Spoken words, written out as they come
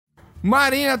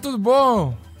Marina, tudo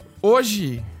bom?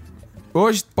 Hoje,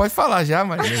 pode falar já,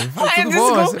 Marina. Tudo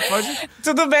bom? Você pode...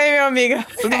 Tudo bem, meu amigo.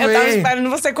 Tudo eu bem. tava esperando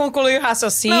você concluir o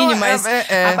raciocínio, mas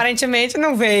aparentemente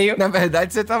não veio. Na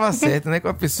verdade, você tava certo, né? Com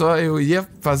a pessoa, eu ia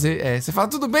fazer... você fala,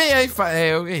 tudo bem, aí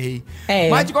eu errei.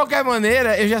 Mas, de qualquer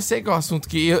maneira, eu já sei que é o assunto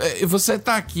que... você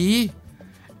tá aqui...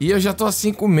 E eu já tô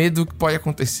assim com medo do que pode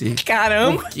acontecer.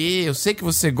 Caramba! Porque eu sei que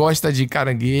você gosta de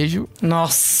caranguejo.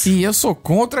 Nossa! E eu sou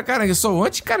contra caranguejo, sou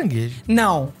anti-caranguejo.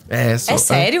 Não. É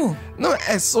sério? Não,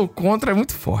 sou contra é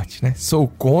muito forte, né? Sou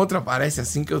contra, parece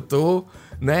assim que eu tô,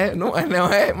 né? Não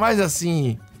é, mas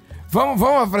assim... Vamos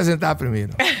apresentar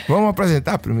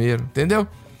primeiro. Entendeu?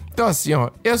 Então assim, ó,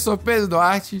 eu sou Pedro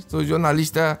Duarte, sou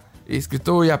jornalista,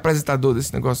 escritor e apresentador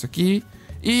desse negócio aqui.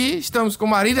 E estamos com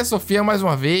Marina Sofia mais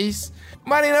uma vez.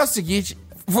 Marina, é o seguinte,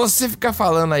 você fica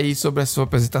falando aí sobre a sua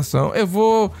apresentação, eu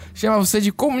vou chamar você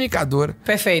de comunicadora.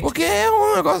 Perfeito. Porque é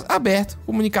um negócio aberto,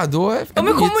 comunicador é eu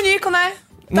bonito. Me comunico, né?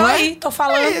 Tô aí, tô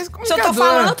falando. Se eu tô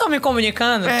falando, eu tô me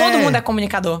comunicando. Todo mundo é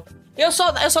comunicador. Eu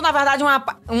sou na verdade,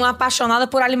 uma apaixonada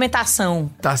por alimentação.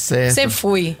 Tá certo. Sempre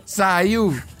fui.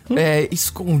 Saiu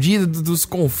escondida dos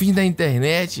confins da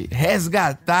internet,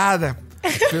 resgatada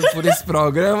por esse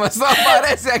programa, só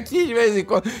aparece aqui de vez em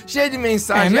quando, cheio de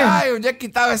mensagem. Onde é que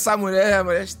tava essa mulher? A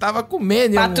mulher estava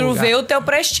comendo em algum lugar. Pra tu ver o teu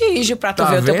prestígio,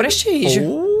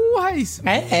 Porra, isso.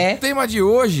 O tema de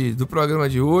hoje, do programa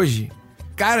de hoje,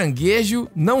 caranguejo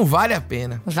não vale a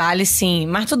pena. Vale sim,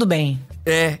 mas tudo bem.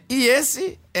 E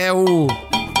esse é o...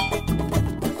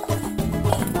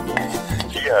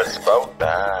 Dias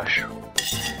Baldacho.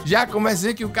 Já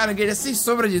comecei que o caranguejo é, sem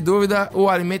sombra de dúvida, o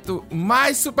alimento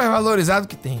mais supervalorizado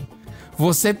que tem.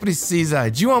 Você precisa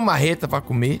de uma marreta para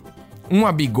comer,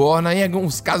 uma bigorna, em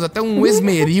alguns casos até um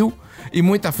esmeril e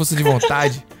muita força de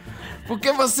vontade.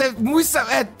 Porque você...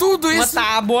 tudo isso...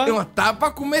 Uma tábua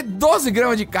para comer 12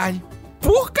 gramas de carne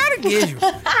por caranguejo.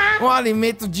 Um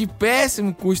alimento de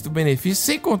péssimo custo-benefício,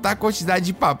 sem contar a quantidade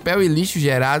de papel e lixo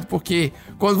gerado, porque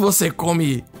quando você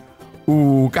come...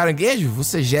 o caranguejo,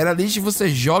 você gera lixo e você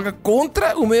joga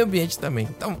contra o meio ambiente também.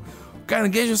 Então, o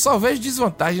caranguejo, eu só vejo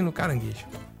desvantagem no caranguejo.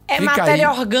 Fica matéria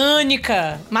aí.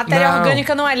 Orgânica. Matéria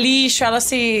orgânica não é lixo,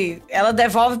 ela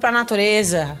devolve pra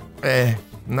natureza.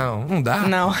 Não dá.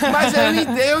 Não. Mas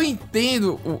eu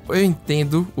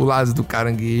entendo o lado do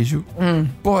caranguejo.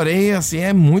 Porém, assim,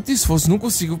 é muito esforço. Não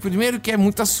consigo. Primeiro que é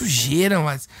muita sujeira,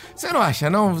 mas... Você não acha,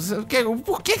 não?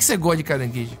 Por que você gosta de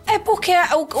caranguejo? É porque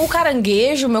o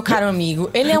caranguejo, meu caro amigo,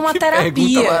 ele é uma terapia.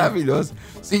 Pergunta maravilhosa.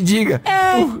 Se diga.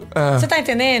 Você tá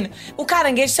entendendo? O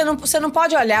caranguejo, você não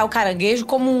pode olhar o caranguejo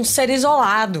como um ser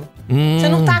isolado. Você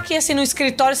não tá aqui assim no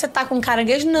escritório e você tá com um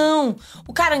caranguejo, não.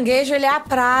 O caranguejo, ele é a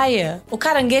praia. O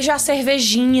caranguejo é a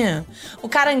cervejinha. O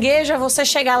caranguejo é você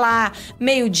chegar lá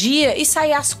meio-dia e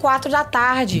sair às 4 da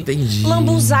tarde. Entendi.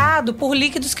 Lambuzado por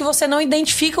líquidos que você não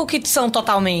identifica o que são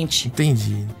totalmente.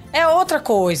 Entendi. É outra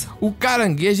coisa. O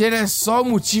caranguejo, ele é só o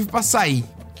motivo pra sair.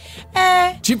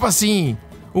 Tipo assim...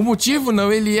 O motivo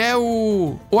não, ele é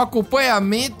o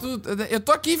acompanhamento. Eu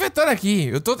tô aqui inventando aqui.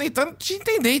 Eu tô tentando te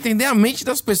entender a mente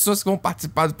das pessoas que vão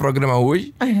participar do programa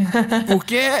hoje.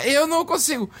 Porque eu não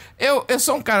consigo. Eu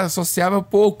sou um cara sociável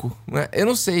pouco, né? Eu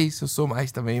não sei se eu sou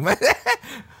mais também,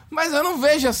 mas eu não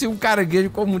vejo assim um caranguejo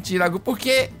como um tirago,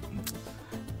 porque...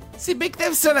 Se bem que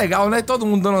deve ser legal, né? Todo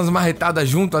mundo dando umas marretadas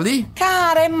junto ali.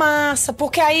 Cara, é massa.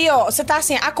 Porque aí, ó, você tá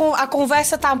assim, a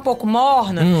conversa tá um pouco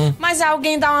morna, mas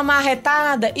alguém dá uma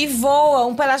marretada e voa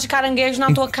um pedaço de caranguejo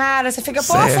na tua cara. Você fica,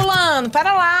 pô, fulano,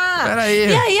 pera lá. Pera aí.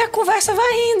 E aí a conversa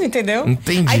vai indo, entendeu?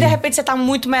 Entendi. Aí, de repente, você tá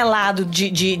muito melado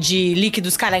de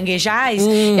líquidos caranguejais.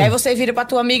 E aí você vira pra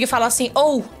tua amiga e fala assim,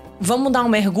 vamos dar um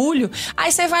mergulho?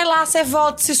 Aí você vai lá, você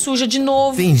volta, se suja de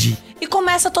novo. Entendi. E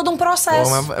começa todo um processo.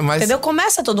 Mas... Entendeu?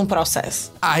 Começa todo um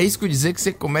processo. Arrisco dizer que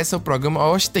você começa o programa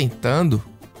ostentando,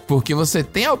 porque você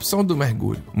tem a opção do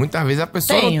mergulho. Muitas vezes a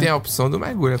pessoa não tem a opção do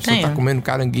mergulho. A pessoa tá comendo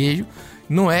caranguejo.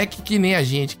 Não é que nem a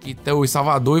gente que tá em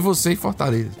Salvador e você em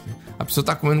Fortaleza. A pessoa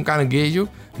tá comendo caranguejo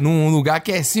num lugar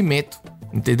que é cimento.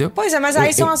 Entendeu? Pois é, mas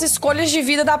aí são as escolhas de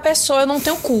vida da pessoa. Eu não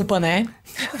tenho culpa, né?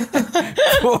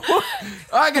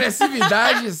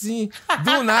 Agressividade, assim,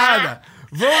 do nada.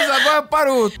 Vamos agora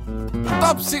para o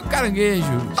Top 5 caranguejo.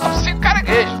 Top 5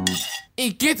 caranguejo. Em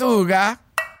quinto lugar,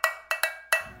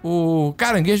 o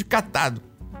caranguejo catado,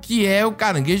 que é o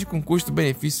caranguejo com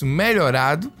custo-benefício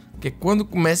melhorado, que é quando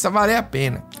começa a valer a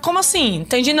pena. Como assim?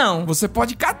 Entendi não. Você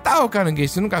pode catar o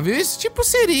caranguejo. Você nunca viu isso? Tipo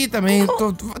seri também.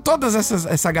 Todas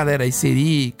essa galera aí,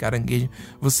 seri, caranguejo.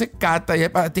 Você cata. E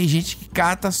tem gente que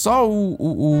cata só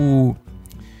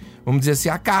vamos dizer assim,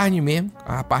 a carne mesmo,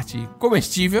 a parte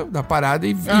comestível da parada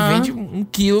e vende 1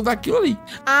 quilo daquilo ali.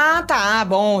 Ah, tá,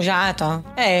 bom, já, tá.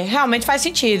 Realmente faz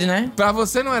sentido, né? Pra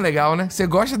você não é legal, né? Você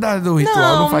gosta do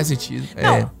ritual, não faz sentido.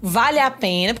 Não, vale a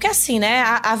pena, porque assim, né,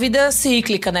 a vida é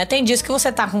cíclica, né? Tem dias que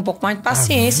você tá com um pouco mais de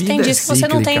paciência, tem dias que você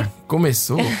não tem...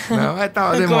 Começou? Não,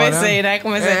 tava demorando. Comecei,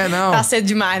 né? Não. Tá cedo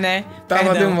demais, né?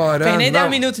 Tava demorando. Tem nem 10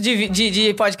 minutos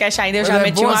de podcast ainda, eu já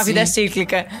meti uma vida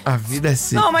cíclica. A vida é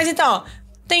cíclica. Não, mas então...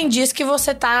 Tem dias que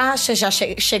você já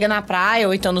chega na praia,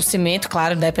 ou então no cimento,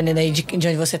 claro, dependendo aí de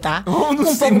onde você tá. Ou no com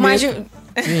um cimento. pouco mais de...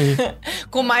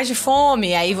 com mais de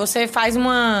fome. Aí você faz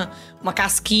uma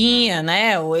casquinha,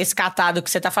 né? Ou esse catado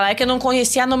que você tá falando, é que eu não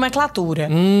conhecia a nomenclatura.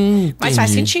 Mas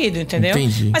faz sentido, entendeu?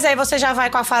 Entendi. Mas aí você já vai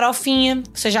com a farofinha,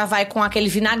 você já vai com aquele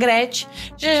vinagrete,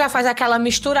 já faz aquela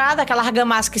misturada, aquela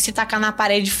argamassa que se tacar na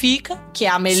parede fica, que é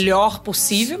a melhor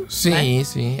possível. Sim, né?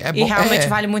 sim. É bom. E realmente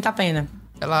vale muito a pena.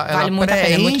 Ela muito a pena,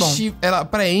 é muito bom. Ela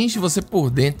preenche você por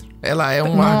dentro. Ela é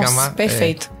uma argamassa.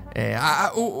 Perfeito.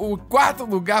 O quarto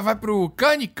lugar vai pro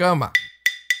canicama.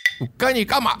 O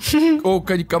canicama. Ou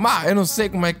canicama, eu não sei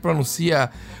como é que pronuncia.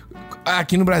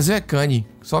 Aqui no Brasil é cane,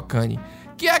 só cane.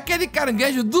 Que é aquele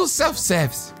caranguejo do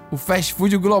self-service. O fast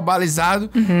food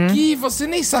globalizado, que você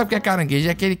nem sabe o que é caranguejo.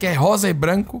 É aquele que é rosa e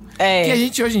branco. Que a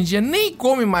gente hoje em dia nem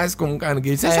come mais como um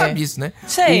caranguejo. Você sabe disso, né?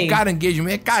 Sei. O caranguejo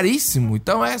é caríssimo.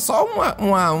 Então é só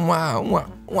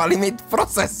um alimento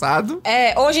processado.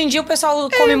 Hoje em dia o pessoal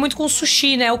come muito com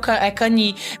sushi, né?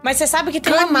 Cani. Mas você sabe que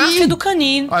tem uma máfia do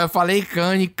cani. Olha, eu falei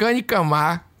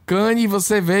canicamar. Cani,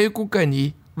 você veio com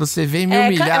cani. Você veio me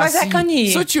humilhar mas assim, é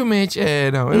cani. sutilmente. Eu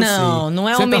sei. Não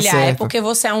é Você humilhar. tá É certa. porque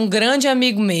você é um grande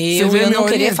amigo meu. Você Eu veio me não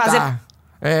queria orientar.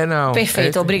 fazer... Não.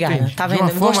 Perfeito, obrigada. Entendi. Tá De vendo? uma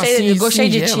forma Gostei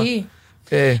de singela. ti.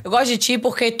 É. Eu gosto de ti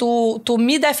porque tu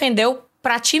me defendeu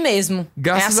pra ti mesmo.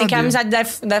 Graças é assim a que a Deus.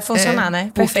 amizade deve funcionar, né?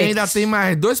 Porque ainda tem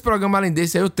mais 2 programas além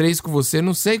desse, aí eu 3 com você,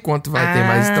 não sei quanto vai ter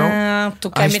mais, então... Tu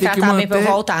a quer gente me tem que tratar bem pra eu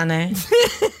manter- voltar, né?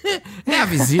 É a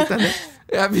visita, né?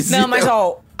 É a visita. Não, mas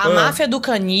ó, a máfia do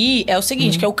cani é o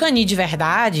seguinte, que o cani de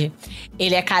verdade,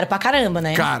 ele é caro pra caramba,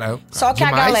 né? Cara, Só que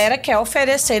demais. a galera quer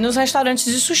oferecer nos restaurantes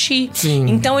de sushi. Sim.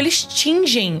 Então eles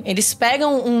tingem, eles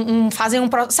pegam fazem um...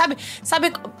 Sabe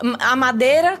a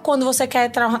madeira, quando você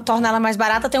quer torná-la mais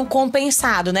barata, tem um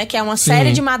compensado, né? Que é uma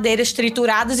série de madeiras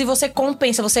trituradas e você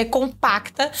compensa, você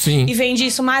compacta Sim. e vende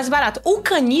isso mais barato. O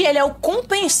cani, ele é o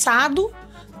compensado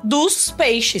dos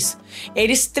peixes.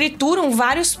 Eles trituram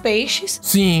vários peixes,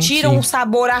 Sim, tiram sim. o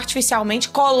sabor artificialmente,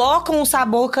 colocam o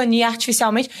sabor cani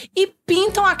artificialmente e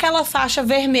pintam aquela faixa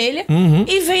vermelha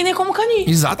e vendem como cani.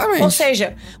 Exatamente. Ou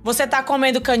seja, você tá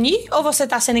comendo cani ou você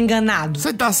tá sendo enganado?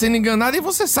 Você tá sendo enganado e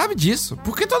você sabe disso.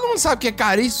 Porque todo mundo sabe que é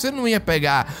caríssimo. Você não ia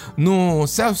pegar no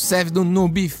self-service, no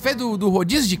buffet do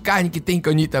rodízio de carne que tem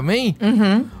cani também.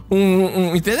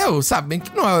 Entendeu? Sabem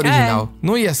que não é original.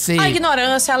 Não ia ser... A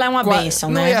ignorância, ela é uma bênção,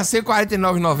 Não né? ia ser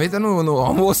R$49,90 no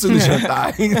almoço do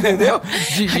jantar, entendeu?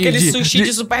 Aquele sushi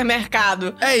de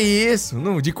supermercado. É isso,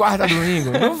 de quarta a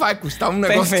domingo. Não vai custar um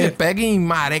negócio que você Perfeito. pega em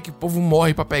maré, que o povo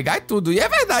morre pra pegar e tudo. E é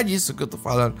verdade isso que eu tô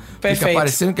falando. Fica Perfeito.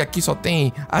 parecendo que aqui só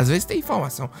tem... Às vezes tem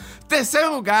informação.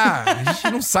 Terceiro lugar, a gente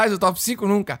não sai do top 5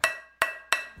 nunca.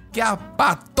 Que é a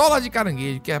patola de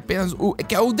caranguejo, que é apenas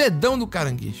que é o dedão do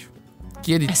caranguejo.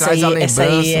 Que ele traz a lembrança,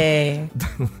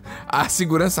 a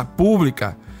segurança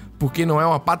pública, porque não é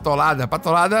uma patolada. A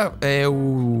patolada é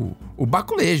o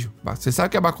baculejo. Você sabe o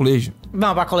que é baculejo?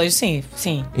 Não, baculejo sim.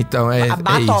 Então A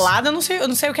batolada, eu não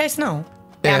sei o que é isso, não.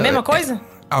 É a mesma coisa?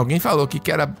 Alguém falou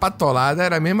que era patolada,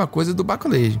 era a mesma coisa do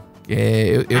baculejo.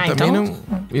 Eu também então... não...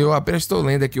 Eu apenas estou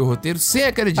lendo aqui o roteiro sem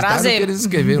acreditar Prazer. no que eles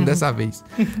escreveram dessa vez.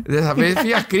 Dessa vez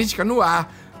fica a crítica no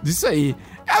ar disso aí.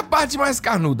 É a parte mais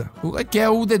carnuda, que é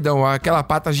o dedão, aquela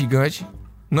pata gigante.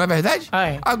 Não é verdade?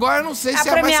 É. Agora eu não sei se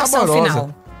é a mais premiação saborosa.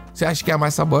 final. Você acha que é a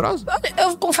mais saborosa?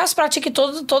 Eu confesso pra ti que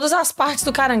todas as partes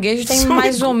do caranguejo tem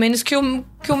mais ou menos que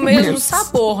o mesmo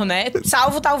sabor, né?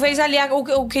 Salvo talvez ali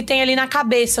o que tem ali na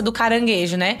cabeça do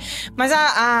caranguejo, né? Mas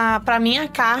pra mim a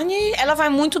carne, ela vai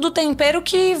muito do tempero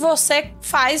que você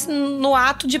faz no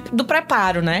ato do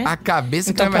preparo, né? A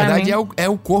cabeça, Então, que na verdade pra é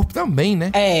o corpo também,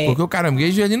 né? É. Porque o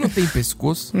caranguejo, ele não tem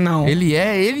pescoço. Não.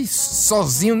 Ele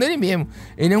sozinho nele mesmo.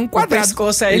 Ele é um quadrado.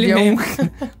 pescoço é ele mesmo.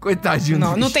 Coitadinho do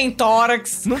Não bicho. tem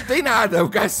tórax. Não tem nada. O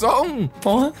cara é só um...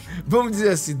 Porra. Vamos dizer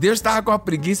assim, Deus tava com uma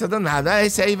preguiça danada.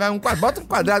 Esse aí vai bota um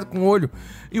quadrado com o olho.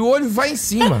 E o olho vai em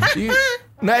cima.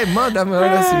 Né? Manda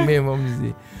assim mesmo, vamos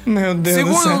dizer. Meu Deus do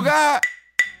Segundo céu. lugar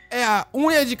é a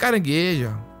unha de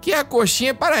caranguejo, que é a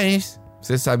coxinha paraense.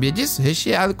 Você sabia disso?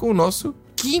 Recheado com o nosso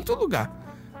quinto lugar.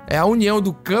 É a união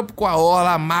do campo com a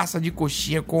orla, a massa de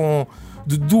coxinha com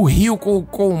do rio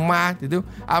com o mar, entendeu?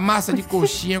 A massa de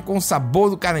coxinha com o sabor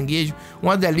do caranguejo,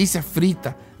 uma delícia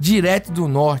frita, direto do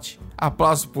norte.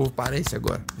 Aplausos por Parece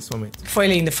agora, nesse momento. Foi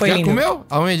lindo, foi lindo. Já comeu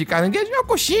a unha de caranguejo? É uma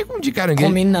coxinha com de caranguejo.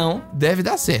 Comi não. Deve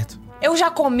dar certo. Eu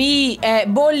já comi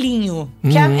bolinho,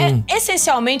 que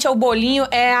essencialmente o bolinho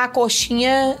é a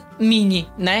coxinha mini,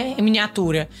 né? Em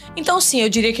miniatura. Então sim, eu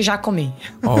diria que já comi.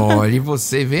 Olha, e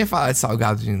você vem falar de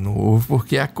salgado de novo,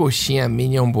 porque a coxinha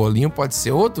mini é um bolinho, pode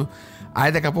ser outro.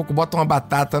 Aí daqui a pouco bota uma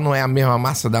batata, não é a mesma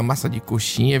massa da massa de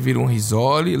coxinha, vira um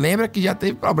risole. Lembra que já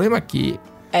teve problema aqui.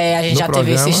 A gente já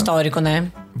teve esse histórico,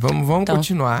 né? Vamos então,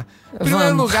 continuar.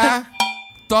 Primeiro lugar...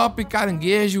 Top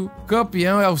caranguejo,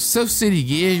 campeão é o seu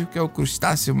siriguejo, que é o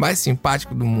crustáceo mais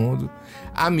simpático do mundo.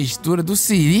 A mistura do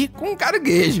siri com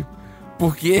caranguejo.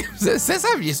 Porque, você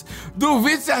sabe disso.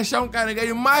 Duvido você achar um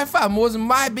caranguejo mais famoso,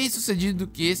 mais bem sucedido do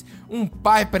que esse. Um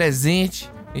pai presente,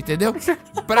 entendeu?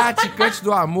 Praticante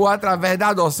do amor através da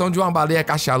adoção de uma baleia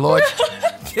cachalote.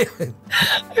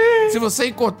 Se você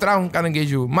encontrar um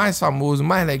caranguejo mais famoso,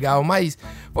 mais legal, mais...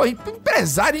 Pô,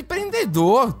 empresário,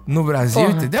 empreendedor no Brasil,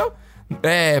 entendeu?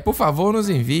 Por favor, nos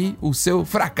envie o seu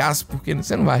fracasso, porque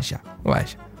você não vai achar. Não vai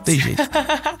achar. Tem jeito.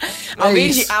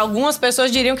 Algumas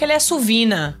pessoas diriam que ele é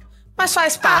suvina, mas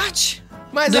faz parte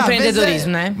do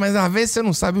empreendedorismo, né? Mas às vezes você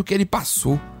não sabe o que ele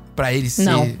passou pra ele ser.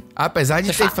 Não. Apesar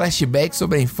de ter flashback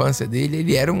sobre a infância dele,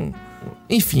 ele era um...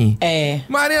 Enfim.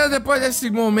 Marina, depois desse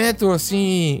momento,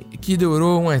 assim, que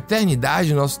durou uma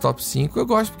eternidade, o nosso top 5, eu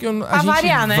gosto porque a gente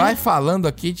variar, né? Vai falando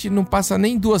aqui, a gente não passa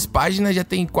nem 2 páginas, já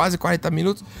tem quase 40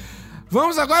 minutos.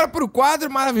 Vamos agora pro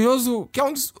quadro maravilhoso, que é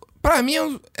um dos... Pra mim,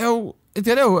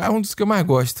 entendeu? É um dos que eu mais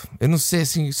gosto. Eu não sei,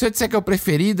 assim... Se eu disser que é o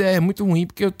preferido, é muito ruim,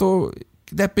 porque eu tô...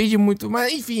 Depende muito,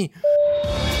 mas enfim.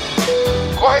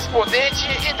 Correspondente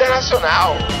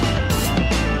internacional.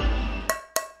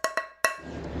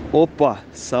 Opa,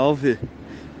 salve.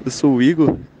 Eu sou o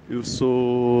Igor. Eu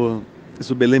sou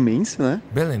belemense, né?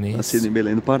 Belenense. Nascido em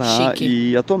Belém do Pará. Chique.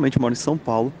 E atualmente moro em São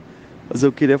Paulo. Mas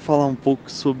eu queria falar um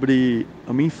pouco sobre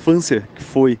a minha infância, que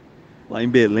foi lá em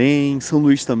Belém, São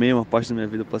Luís também, uma parte da minha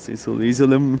vida eu passei em São Luís. Eu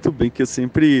lembro muito bem que eu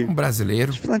sempre... Um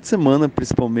brasileiro. De final de semana,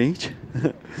 principalmente,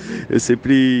 eu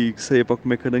sempre saía pra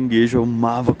comer caranguejo, eu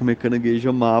amava comer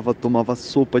caranguejo, tomava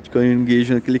sopa de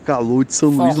caranguejo naquele calor de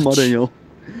São Luís do Maranhão.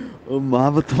 Eu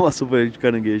amava tomar sopa de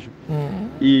caranguejo.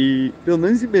 E, pelo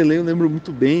menos em Belém, eu lembro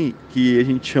muito bem que a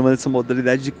gente chama dessa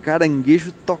modalidade de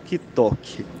caranguejo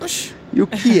toque-toque. E o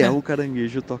que é o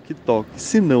caranguejo toque-toque?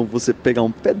 Se não, você pegar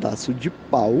um pedaço de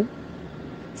pau,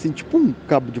 assim, tipo um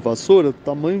cabo de vassoura,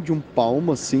 tamanho de um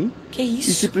palmo, assim. Que isso?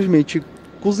 E simplesmente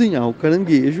cozinhar o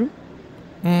caranguejo,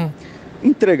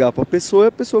 entregar pra pessoa, e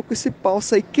a pessoa com esse pau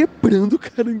sair quebrando o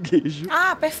caranguejo.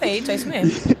 Ah, perfeito, é isso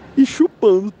mesmo. E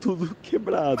chupando tudo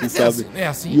quebrado, mas sabe? É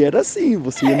assim? E era assim,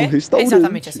 você ia no restaurante,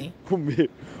 exatamente assim, comer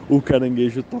o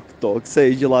caranguejo toque-toque,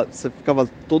 sair de lá, você ficava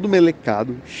todo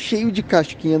melecado, cheio de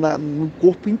casquinha no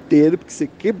corpo inteiro, porque você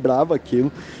quebrava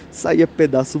aquilo, saía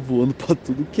pedaço voando pra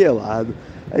tudo que é lado.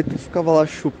 Aí tu ficava lá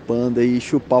chupando, aí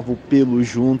chupava o pelo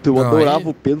junto. Eu adorava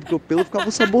o pelo, porque o pelo ficava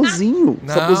um saborzinho.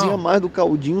 Saborzinho a mais do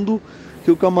caldinho que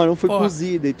o camarão foi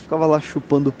cozido. Aí tu ficava lá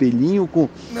chupando o pelinho com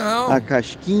a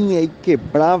casquinha, e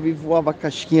quebrava e voava a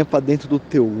casquinha pra dentro do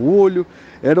teu olho.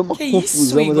 Era uma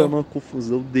confusão, mas era uma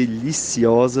confusão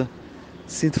deliciosa.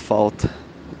 Sinto falta.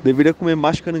 Deveria comer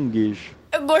mais caranguejo.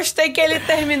 Eu gostei que ele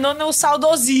terminou no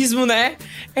saudosismo, né?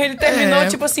 Ele terminou,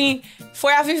 tipo assim,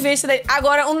 foi a vivência dele.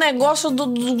 Agora, o negócio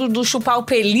do chupar o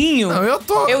pelinho, não,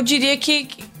 eu diria que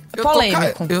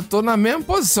polêmico. Eu tô na mesma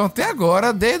posição até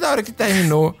agora, desde a hora que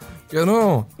terminou. Eu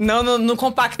não... Não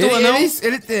compactua, não?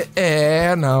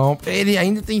 Não. Ele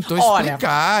ainda tentou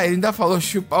explicar. Ele ainda falou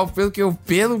chupar o pelo, que o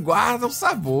pelo guarda o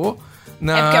sabor.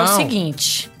 Não. É porque é o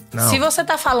seguinte. Se você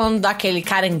tá falando daquele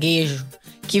caranguejo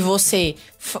que você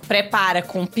prepara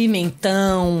com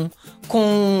pimentão,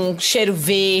 com cheiro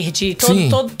verde,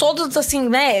 todo assim,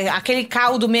 né? Aquele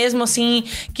caldo mesmo, assim,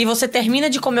 que você termina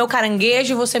de comer o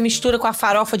caranguejo e você mistura com a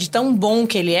farofa de tão bom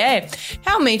que ele é.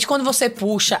 Realmente, quando você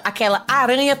puxa aquela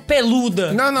aranha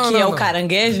peluda, que é o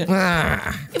caranguejo,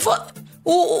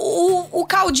 o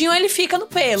caldinho, ele fica no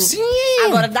pelo. Sim!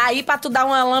 Agora, daí pra tu dar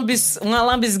uma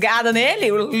lambisgada nele,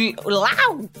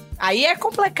 aí é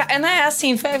complicado, né?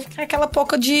 Assim, fica aquela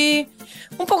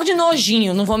um pouco de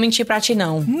nojinho, não vou mentir pra ti,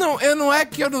 não. Não, não é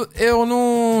que eu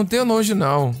não tenho nojo,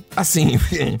 não. Assim,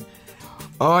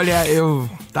 olha,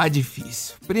 tá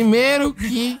difícil. Primeiro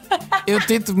que eu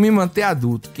tento me manter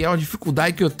adulto, que é uma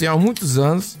dificuldade que eu tenho há muitos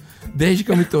anos. desde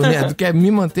que eu me tornei adulto, que é me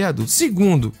manter adulto.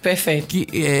 Segundo, perfeito. Que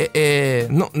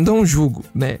não julgo,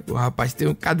 né? O rapaz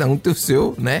cada um tem o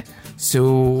seu, né?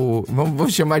 Seu,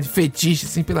 vamos chamar de fetiche,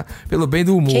 assim, pelo bem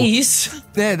do humor. Que isso?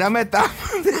 Da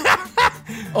metáfora.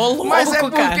 Ô, louco, mas é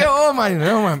porque, cara. Marina,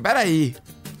 não, mano, peraí.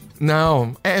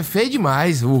 Não, é feio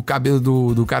demais o cabelo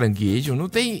do caranguejo. Não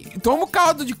tem. Toma o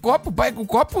caldo de copo, pega o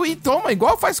copo e toma,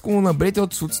 igual faz com o lambreta e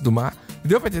outros frutos do mar.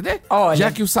 Deu pra entender? Olha,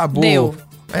 já que o sabor. Deu.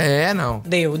 Não.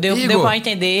 Deu pra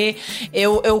entender.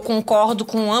 Eu concordo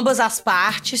com ambas as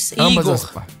partes. Ambas Igor, as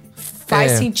partes.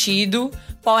 Faz sentido,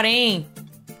 porém,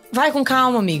 vai com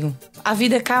calma, amigo. A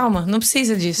vida é calma, não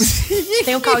precisa disso.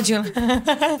 Tem um caldinho lá.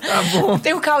 Tá bom.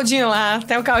 Tem um caldinho lá.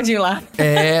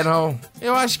 Não.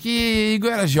 Eu acho que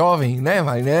Igor era jovem, né,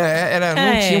 Mari?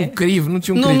 Não tinha um crivo, não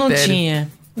tinha um critério. Não tinha.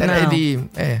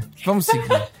 Vamos seguir.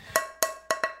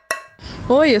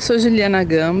 Oi, eu sou Juliana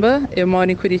Gamba, eu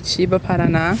moro em Curitiba,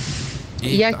 Paraná.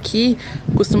 Eita. E aqui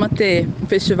costuma ter um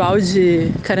festival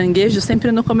de caranguejo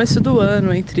sempre no começo do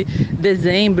ano, entre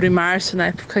dezembro e março, na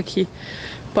época que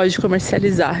pode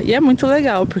comercializar. E é muito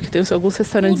legal, porque tem alguns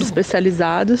restaurantes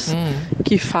especializados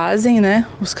que fazem, né,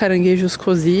 os caranguejos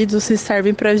cozidos e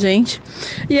servem pra gente.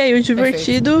 E aí o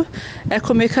divertido é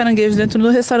comer caranguejo dentro do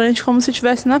restaurante como se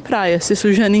estivesse na praia, se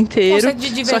sujando inteiro,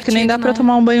 só que nem dá pra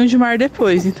tomar um banho de mar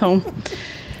depois. Então,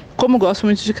 como gosto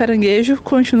muito de caranguejo,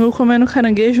 continuo comendo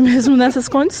caranguejo mesmo nessas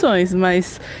condições.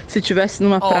 Mas se tivesse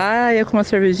numa praia com uma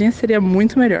cervejinha, seria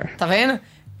muito melhor. Tá vendo?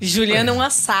 Juliana é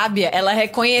uma sábia, ela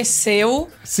reconheceu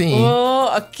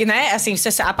que, né, assim,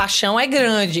 a paixão é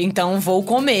grande, então vou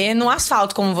comer no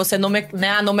asfalto, como você,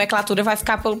 né, a nomenclatura vai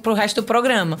ficar pro resto do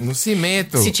programa. No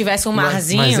cimento. Se tivesse um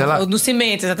marzinho, no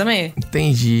cimento, exatamente.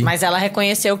 Entendi. Mas ela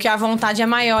reconheceu que a vontade é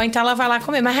maior, então ela vai lá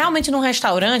comer. Mas realmente num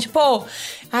restaurante, pronto,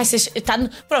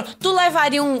 tu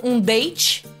levaria um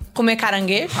date... comer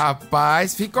caranguejo?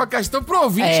 Rapaz, fica uma questão pro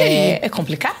ouvinte aí. É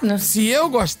complicado, né? Se eu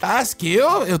gostasse, que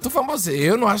eu tô famoso,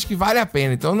 eu não acho que vale a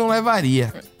pena, então eu não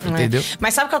levaria, entendeu?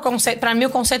 Mas sabe que o conceito, pra mim o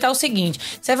conceito é o seguinte,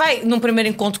 você vai num primeiro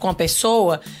encontro com uma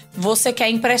pessoa, você quer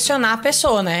impressionar a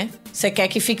pessoa, né? Você quer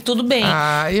que fique tudo bem.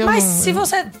 Mas se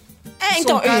você...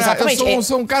 exatamente. Eu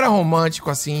sou um cara romântico,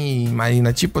 assim,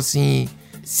 Marina, tipo assim...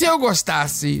 Se eu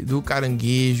gostasse do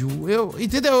caranguejo,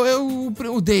 entendeu?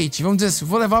 O date, vamos dizer assim,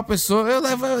 vou levar uma pessoa, eu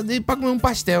levo pra comer um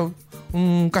pastel.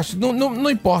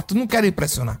 Não importa, não quero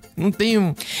impressionar. Não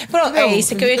tenho... Pronto, é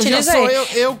isso que eu ia te dizer.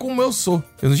 Eu como eu sou.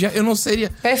 Eu não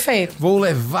seria... Perfeito. Vou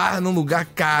levar num lugar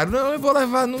caro. Não, eu vou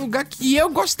levar num lugar que eu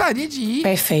gostaria de ir.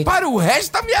 Perfeito. Para o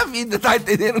resto da minha vida, tá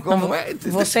entendendo como é?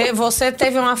 Entendeu? Você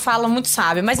teve uma fala muito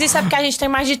sábia. Mas isso é porque a gente tem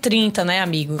mais de 30, né,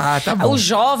 amigo? Tá bom. O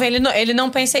jovem, ele não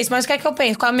pensa isso. Mas o que é que eu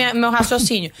penso? Qual é o meu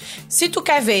raciocínio? Se tu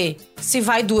quer ver se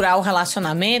vai durar o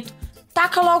relacionamento,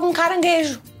 taca logo um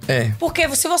caranguejo. Porque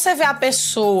se você vê a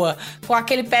pessoa com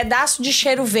aquele pedaço de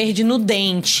cheiro verde no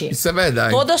dente... Isso é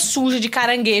verdade. Toda suja de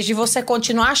caranguejo e você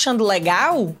continuar achando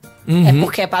legal, é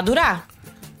porque é pra durar.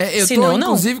 Eu tô,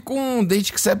 inclusive, com um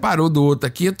dente que separou do outro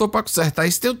aqui. Eu tô pra consertar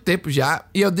isso tem um tempo já.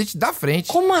 E é o dente da frente.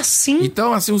 Como assim?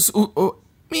 Então, assim,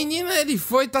 menino, ele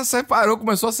separou,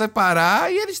 começou a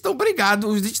separar e eles estão brigados.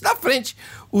 Os dentes da frente.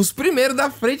 Os primeiros da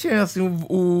frente, assim,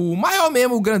 o maior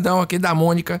mesmo, o grandão aqui da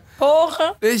Mônica.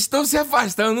 Porra! Eles estão se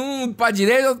afastando, um pra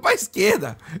direita e outro pra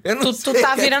esquerda. Tu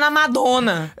tá virando a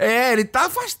Madonna. Ele tá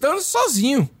afastando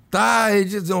sozinho. Ele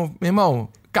diz, meu irmão,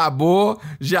 acabou,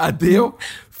 já deu.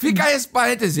 Fica aí esse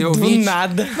parêntese, ouvinte. Do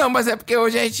nada. Não, mas é porque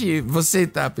hoje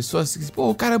a pessoa assim,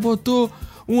 o cara botou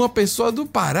uma pessoa do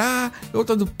Pará,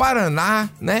 outra do Paraná,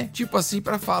 né? Tipo assim,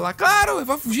 pra falar. Claro,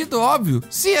 vai fugir do óbvio.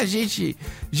 Se a gente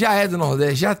já é do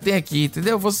Nordeste, já tem aqui,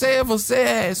 entendeu? Você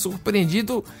é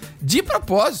surpreendido de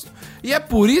propósito. E é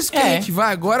por isso que a gente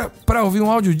vai agora pra ouvir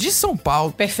um áudio de São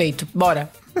Paulo. Perfeito,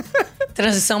 bora.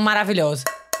 Transição maravilhosa.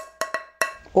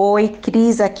 Oi,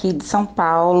 Cris aqui de São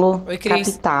Paulo, Oi, Cris.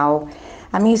 capital.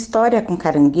 A minha história com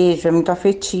caranguejo é muito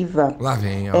afetiva. Lá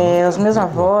vem, Os meus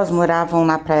avós moravam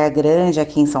na Praia Grande,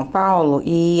 aqui em São Paulo,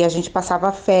 e a gente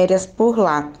passava férias por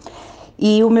lá.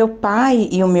 E o meu pai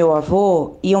e o meu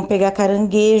avô iam pegar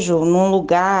caranguejo num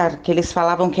lugar que eles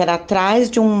falavam que era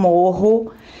atrás de um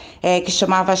morro, que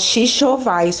chamava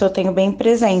Xixová, isso eu tenho bem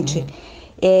presente.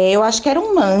 Eu acho que era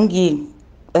um mangue,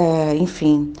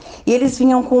 enfim. E eles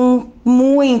vinham com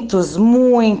muitos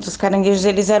caranguejos,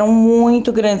 eles eram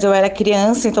muito grandes. Eu era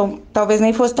criança, então talvez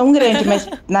nem fosse tão grande, mas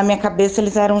na minha cabeça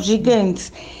eles eram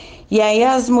gigantes. E aí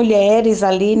as mulheres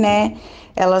ali, né,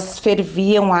 elas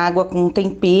ferviam água com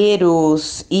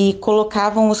temperos e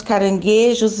colocavam os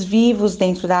caranguejos vivos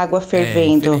dentro da água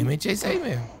fervendo. Infelizmente é isso aí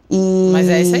mesmo. Mas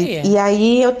é isso aí. E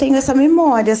aí eu tenho essa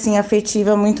memória, assim,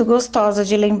 afetiva muito gostosa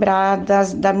de lembrar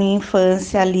da minha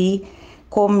infância ali,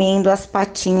 comendo as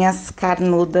patinhas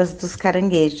carnudas dos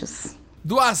caranguejos.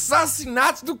 Do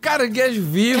assassinato do caranguejo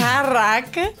vivo.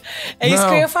 Caraca! É isso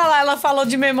que eu ia falar. Ela falou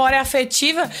de memória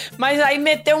afetiva, mas aí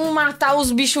meteu matar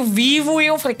os bichos vivos e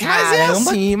eu falei,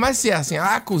 caramba. Mas se é assim,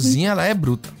 a cozinha, ela é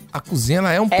bruta. A cozinha,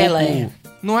 ela é um pouco...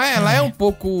 Não é? Ela é um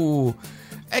pouco...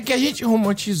 É que a gente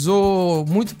romantizou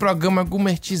muito programa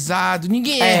gourmetizado.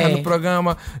 Ninguém erra no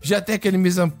programa. Já tem aquele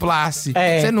mise en place.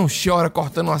 Você não chora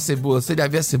cortando uma cebola. Você já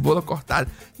vê a cebola cortada.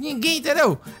 Ninguém,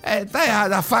 entendeu? Tá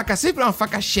errado. A faca sempre é uma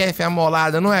faca chefe,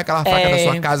 amolada. Não é aquela faca da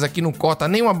sua casa que não corta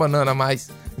nem uma banana mais.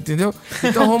 Entendeu?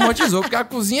 Então romantizou. Porque a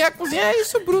cozinha é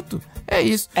isso, bruto. É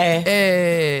isso.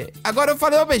 Agora eu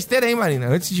falei uma besteira aí, Marina.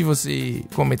 Antes de você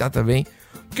comentar também.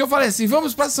 Porque eu falei assim,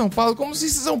 vamos pra São Paulo. Como se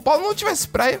São Paulo não tivesse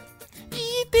praia.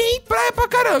 E tem praia pra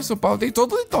caramba, São Paulo tem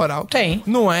todo o litoral. Tem.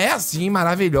 Não é assim,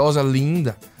 maravilhosa,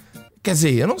 linda. Quer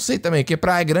dizer, eu não sei também, porque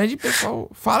praia grande o pessoal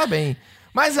fala bem.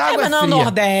 Mas a água mas não é o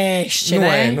Nordeste,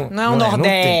 né? Não é o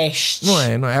Nordeste.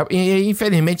 Não é. E,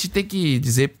 infelizmente, tem que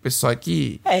dizer pro pessoal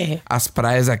que as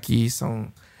praias aqui são...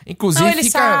 Inclusive, não,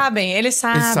 eles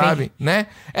sabem, né?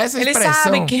 Essa eles expressão...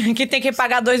 sabem que tem que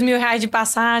pagar R$2.000 de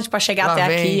passagem pra chegar até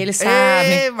aqui, eles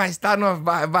sabem. Mas tá no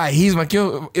barrismo aqui,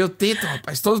 eu tento,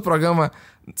 rapaz, todo programa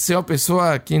ser uma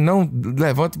pessoa que não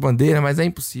levanta bandeira, mas é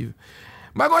impossível.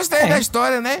 Mas gostei da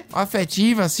história, né?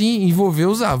 Afetiva, assim, envolveu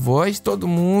os avós, todo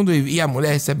mundo, e a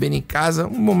mulher recebendo em casa,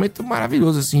 um momento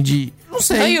maravilhoso, assim, de... Não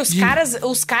sei. Não, e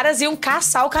os caras iam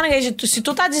caçar o caranguejo. Se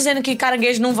tu tá dizendo que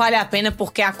caranguejo não vale a pena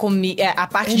porque a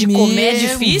parte de comer é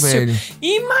difícil, velho.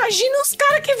 Imagina os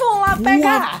caras que vão lá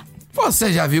pegar.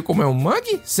 Você já viu como é um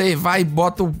mangue? Você vai e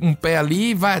bota um pé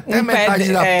ali, vai até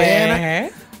metade da perna.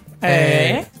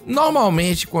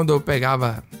 Normalmente, quando eu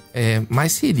pegava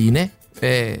mais siri, né?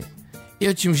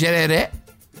 Eu tinha um jereré,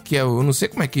 que eu não sei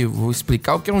como é que eu vou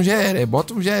explicar o que é um jereré.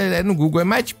 Bota um jereré no Google, é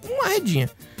mais tipo uma redinha.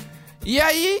 E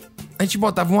aí, a gente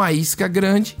botava uma isca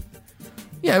grande,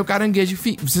 e aí o caranguejo,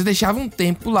 você deixava um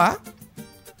tempo lá,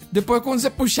 depois quando você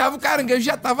puxava, o caranguejo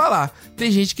já tava lá. Tem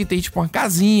gente que tem tipo uma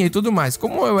casinha e tudo mais.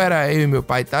 Como eu e meu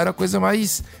pai, tá, era coisa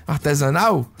mais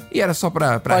artesanal, e era só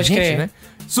pra gente, né?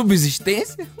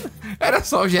 Subsistência, era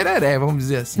só o jereré, vamos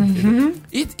dizer assim.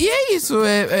 E é isso,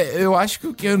 eu acho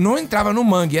que eu não entrava no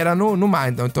mangue, era no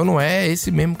mar, então não é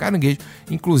esse mesmo caranguejo.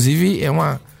 Inclusive, é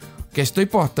uma questão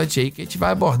importante aí que a gente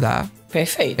vai abordar.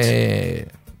 Perfeito.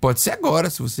 Pode ser agora,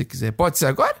 se você quiser. Pode ser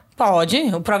agora? Pode,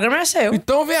 o programa é seu.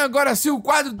 Então vem agora sim o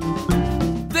quadro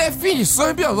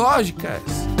Definições Biológicas.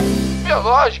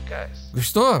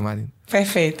 Gostou, Marina?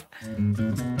 Perfeito.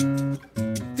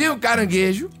 Tem o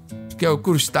caranguejo, que é o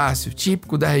crustáceo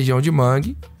típico da região de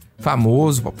mangue,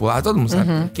 famoso, popular, todo mundo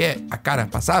sabe, que é a cara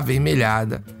passar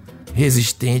avermelhada,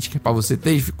 resistente, que é pra você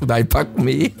ter dificuldade pra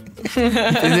comer,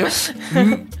 entendeu?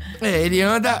 Ele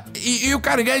anda... E o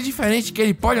caranguejo é diferente, que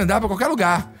ele pode andar pra qualquer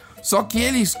lugar, só que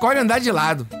ele escolhe andar de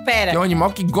lado. Pera. Que é um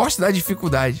animal que gosta da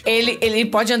dificuldade. Ele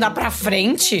pode andar pra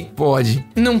frente? Pode.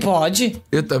 Não pode?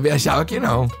 Eu também achava que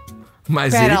não,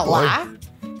 mas Pera ele lá. pode.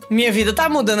 Minha vida tá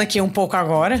mudando aqui um pouco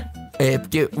agora.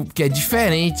 Porque é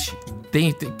diferente.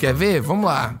 Quer ver? Vamos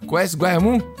lá. Conhece o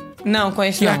Guaiamum? Não,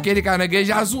 conheço Que não. é aquele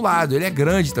caranguejo azulado. Ele é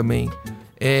grande também.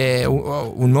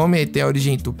 O nome tem a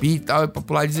origem tupi e tal. É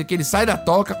popular dizer que ele sai da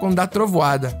toca quando dá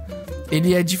trovoada.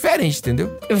 Ele é diferente,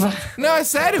 entendeu? Não, é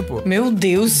sério, pô. Meu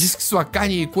Deus. Diz que sua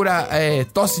carne cura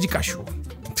tosse de cachorro.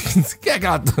 Que é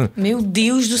gato. Meu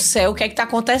Deus do céu, o que é que tá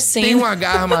acontecendo? Tem uma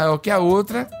garra maior que a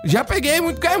outra. Já peguei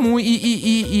muito Guaiamum.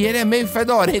 E ele é meio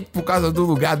fedorento por causa do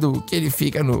lugar que ele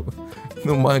fica no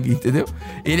mangue, entendeu?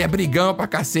 Ele é brigão pra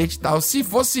cacete e tal. Se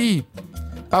fosse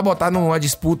pra botar numa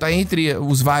disputa entre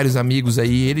os vários amigos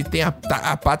aí, ele tem a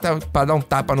pata pra dar um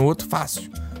tapa no outro fácil,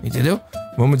 entendeu?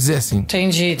 Vamos dizer assim.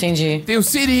 Entendi. Tem o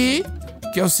siri,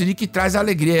 que é o siri que traz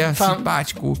alegria,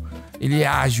 simpático. Ele é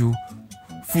ágil,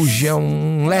 fujão,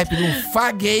 um lépido, um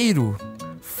fagueiro.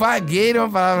 Fagueiro é uma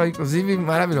palavra, inclusive,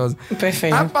 maravilhosa.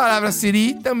 Perfeito. A palavra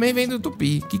siri também vem do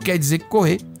tupi, que quer dizer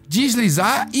correr,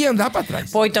 deslizar e andar pra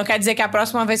trás. Pô, então quer dizer que a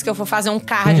próxima vez que eu for fazer um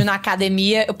cardio na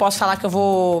academia, eu posso falar que eu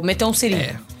vou meter um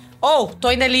siri.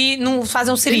 Tô indo ali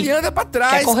fazer um siri. Ele anda pra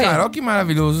trás, cara. Olha que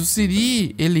maravilhoso. O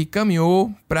siri, ele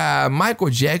caminhou pra Michael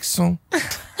Jackson.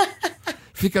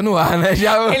 Fica no ar, né?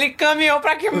 Ele caminhou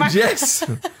pra que mais?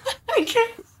 Jackson.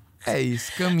 É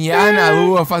isso, caminhar na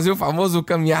lua, fazer o famoso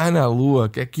caminhar na lua,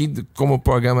 que aqui, como o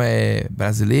programa é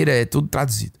brasileiro, é tudo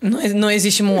traduzido. Não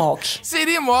existe moonwalk.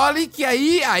 Siri mole, que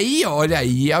olha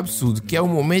aí, é absurdo, que é o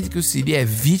momento que o Siri é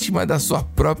vítima da sua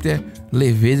própria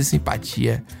leveza e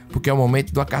simpatia porque é o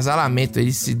momento do acasalamento,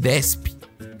 ele se despe.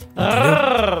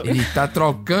 Entendeu? Ele tá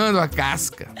trocando a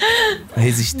casca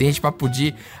resistente pra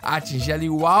poder atingir ali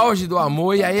o auge do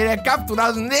amor. E aí ele é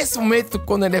capturado nesse momento,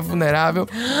 quando ele é vulnerável,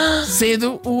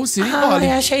 sendo o Sirimole.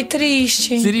 Ai, achei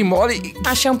triste. Sirimole.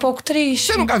 Achei um pouco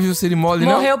triste. Você nunca viu o Sirimole,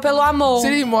 não? Morreu pelo amor.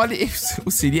 Sirimole.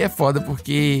 O Siri é foda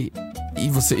porque...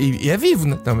 E é vivo,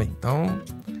 né, também. Então,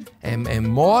 é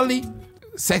mole,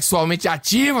 sexualmente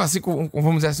ativo, assim,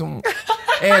 vamos dizer assim,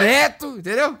 ereto,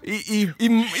 entendeu? E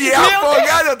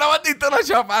afogado, eu tava tentando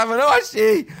achar uma palavra, não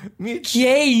achei. Que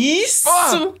é isso?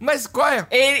 Porra, mas qual é?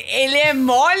 Ele é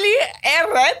mole,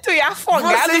 ereto e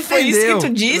afogado, Você foi isso que tu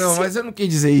disse? Não, mas eu não quis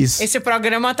dizer isso. Esse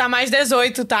programa tá mais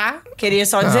 18, tá? Queria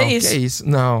só dizer isso. Que é isso?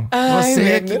 Não. Ai, Você é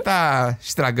meu que Deus. tá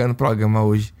estragando o programa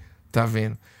hoje, tá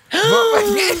vendo?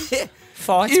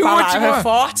 Fortes E palavras, última.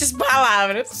 fortes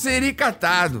palavras.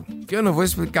 Sericatado, que eu não vou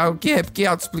explicar o que é, porque é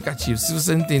autoexplicativo. Se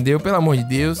você não entendeu, pelo amor de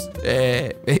Deus,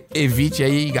 evite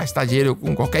aí gastar dinheiro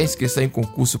com qualquer inscrição em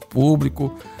concurso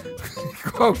público.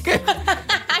 Qualquer...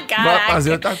 Vai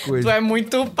fazer outra coisa. Tu é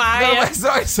muito paia. Não, mas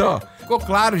olha só. Ficou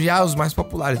claro já os mais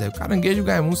populares. Né? O caranguejo, o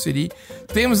gaiamu, o siri.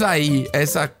 Temos aí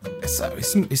essa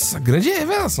grande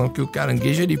revelação que o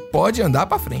caranguejo ele pode andar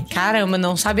pra frente. Caramba,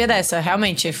 não sabia dessa.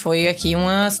 Realmente, foi aqui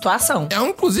uma situação. É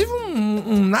inclusive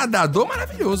um nadador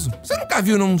maravilhoso. Você nunca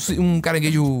viu um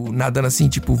caranguejo nadando assim,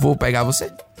 tipo, vou pegar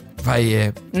você?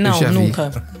 Vai, Não, eu já vi.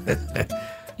 nunca.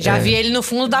 Já vi ele no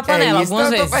fundo da panela algumas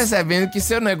Eu vezes. tô percebendo que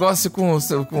seu negócio com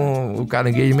o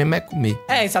caranguejo mesmo é comer.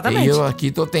 É, exatamente. E eu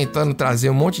aqui tô tentando trazer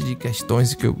um monte de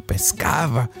questões que eu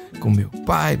pescava com meu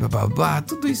pai, bababá.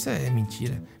 Tudo isso é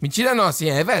mentira. Mentira não, assim,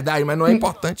 é verdade, mas não é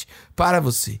importante para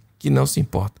você, que não se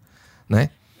importa, né?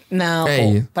 Não,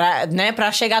 isso.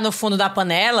 Pra chegar no fundo da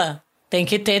panela, tem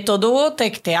que ter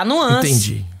a nuance.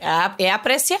 Entendi. É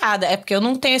apreciada, é porque eu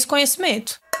não tenho esse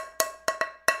conhecimento.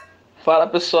 Fala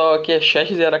pessoal, aqui é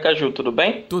Chete de Aracaju, tudo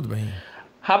bem? Tudo bem.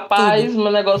 Rapaz,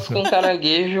 meu negócio com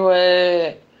caranguejo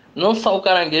é... Não só o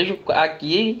caranguejo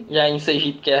aqui, já em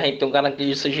Sergipe, que a gente tem um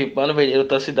caranguejo sergipano, veio de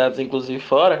outras cidades inclusive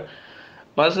fora.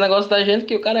 Mas o negócio da gente é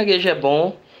que o caranguejo é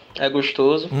bom, é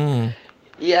gostoso.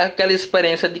 E é aquela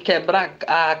experiência de quebrar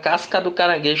a casca do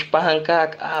caranguejo para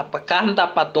arrancar a carne da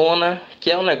patona, que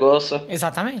é um negócio.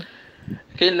 Exatamente.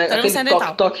 Aquele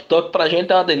toque pra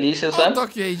gente é uma delícia, sabe?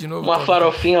 Toque aí de novo. Uma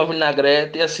farofinha, uma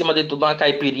vinagrete e acima de tudo uma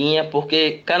caipirinha,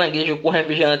 porque caranguejo com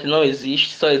refrigerante não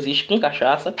existe, só existe com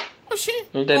cachaça. Oxi.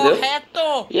 Entendeu?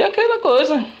 Correto! E aquela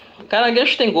coisa,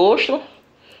 caranguejo tem gosto,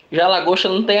 já lagosta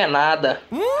não tem nada.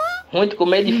 Ruim de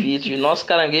comer é difícil. Nosso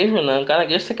caranguejo não,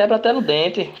 caranguejo você quebra até no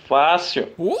dente, fácil.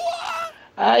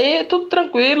 Aí é tudo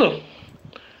tranquilo.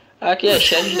 Aqui é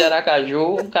chefe de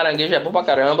Aracaju, caranguejo é bom pra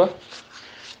caramba.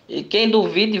 E quem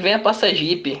duvide, venha pra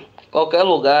Sergipe. Qualquer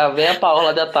lugar, venha pra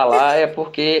Orla de Atalaia,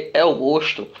 porque é o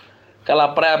gosto. Aquela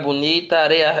praia bonita,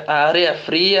 areia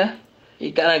fria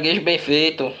e caranguejo bem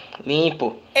feito,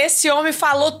 limpo. Esse homem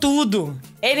falou tudo.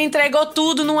 Ele entregou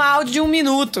tudo num áudio de 1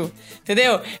 minuto.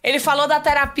 Entendeu? Ele falou da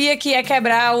terapia que é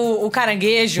quebrar o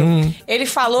caranguejo. Ele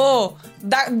falou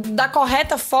da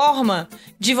correta forma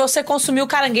de você consumir o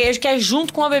caranguejo, que é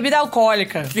junto com a bebida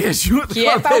alcoólica. Que é junto que com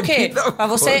é a pra o quê? bebida Pra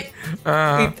você...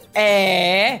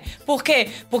 Por quê?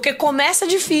 Porque começa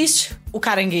difícil o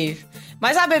caranguejo.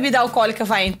 Mas a bebida alcoólica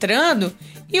vai entrando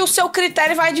e o seu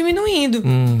critério vai diminuindo,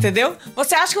 entendeu?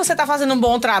 Você acha que você tá fazendo um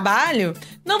bom trabalho?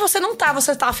 Não, você não tá,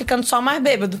 você tá ficando só mais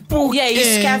bêbado. Por e é quê?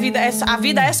 isso que a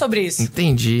vida é sobre isso.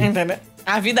 Entendi. Entendeu?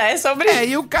 A vida é sobre isso.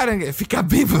 E o caranguejo fica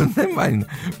bêbado, né, Marina?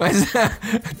 Mas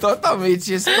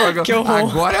totalmente esse programa. Que horror.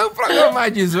 Agora é o programa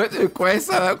mais 18, com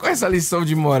essa lição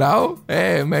de moral,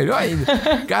 é melhor ainda.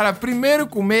 Cara, primeiro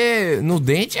comer no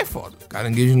dente é foda.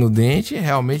 Caranguejo no dente,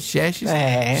 realmente, Chestes.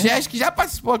 Chestes que já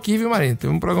participou aqui, viu, Marina?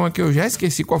 Teve um programa que eu já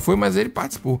esqueci qual foi, mas ele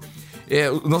participou.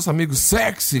 O nosso amigo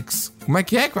Xerxes. Como é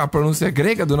que é a pronúncia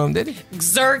grega do nome dele?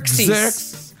 Xerxes.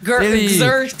 Xerxes.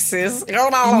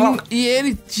 E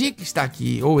ele tinha que estar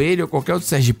aqui, ou ele, ou qualquer outro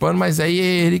sergipano, mas aí é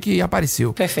ele que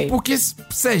apareceu. Perfeito. Porque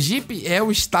Sergipe é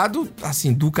o estado,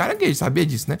 assim, do caranguejo, sabia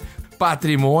disso, né?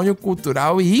 Patrimônio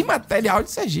cultural e imaterial de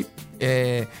Sergipe.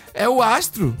 É o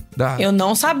astro da... Eu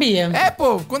não sabia.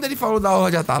 Quando ele falou da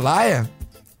Orla de Atalaia,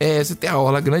 você tem a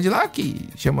Orla grande lá, que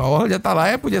chama Orla de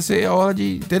Atalaia, podia ser a Orla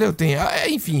de... Entendeu?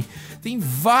 Enfim, tem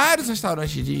vários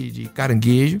restaurantes de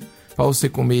caranguejo pra você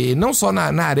comer, não só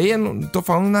na areia, não tô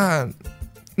falando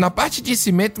na parte de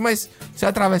cimento, mas você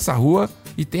atravessa a rua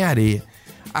e tem areia.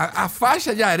 A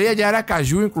faixa de areia de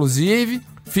Aracaju, inclusive,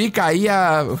 fica aí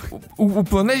o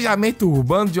planejamento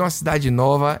urbano de uma cidade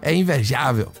nova é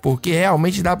invejável, porque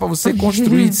realmente dá pra você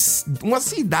construir uma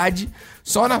cidade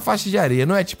só na faixa de areia.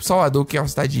 Não é tipo Salvador, que é uma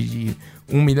cidade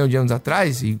 1 milhão de anos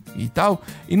atrás e tal,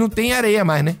 e não tem areia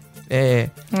mais, né?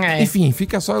 Enfim,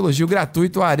 fica só elogio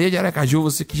gratuito. A areia de Aracaju,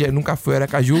 você que já nunca foi a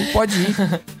Aracaju, pode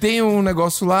ir. Tem um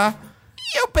negócio lá.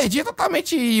 E eu perdi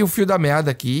totalmente o fio da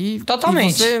meada aqui.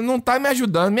 Totalmente. E você não tá me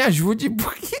ajudando, me ajude,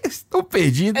 porque eu estou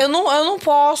perdido. Eu não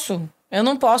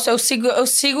posso. Eu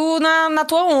sigo na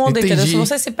tua onda, Entendi. entendeu? Se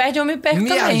você se perde, eu me perco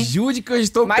também. Me ajude que eu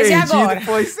estou Mas perdido. E agora?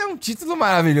 Pô, isso é um título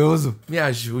maravilhoso. Me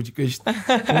ajude que eu estou...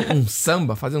 um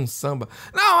samba, fazer um samba.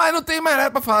 Não, aí não tem mais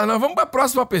nada pra falar, não. Vamos pra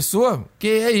próxima pessoa, que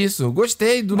é isso.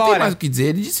 Gostei, não tem mais o que dizer.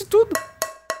 Ele disse tudo.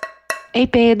 Ei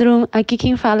Pedro, aqui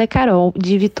quem fala é Carol,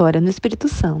 de Vitória, no Espírito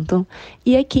Santo.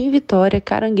 E aqui em Vitória,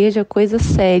 caranguejo é coisa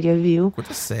séria, viu?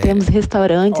 Coisa séria. Temos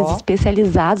restaurantes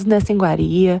especializados nessa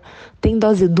iguaria, tem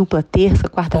dose dupla terça,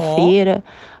 quarta-feira,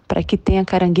 para que tenha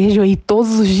caranguejo aí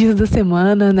todos os dias da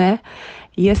semana, né?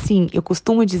 E assim, eu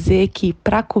costumo dizer que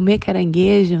para comer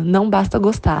caranguejo não basta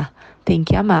gostar, tem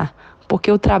que amar.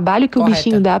 Porque o trabalho que o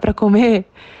bichinho dá para comer,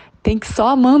 tem que só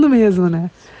amando mesmo,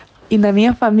 né? E na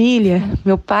minha família,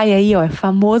 meu pai aí, ó, é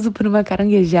famoso por uma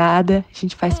caranguejada. A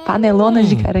gente faz panelonas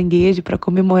de caranguejo para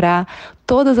comemorar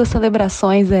todas as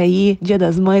celebrações aí, Dia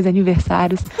das Mães,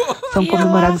 aniversários, são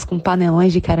comemorados com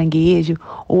panelões de caranguejo,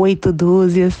 8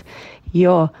 dúzias. E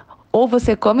ó, ou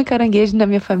você come caranguejo na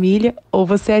minha família, ou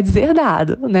você é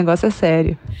deserdado. O negócio é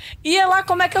sério. E lá,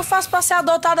 como é que eu faço pra ser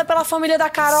adotada pela família da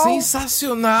Carol?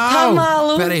 Sensacional! Tá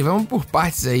maluco? Peraí, vamos por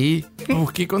partes aí.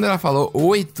 Porque quando ela falou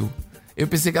 8... eu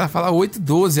pensei que ela ia falar 8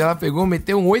 12. Ela pegou,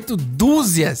 meteu um 8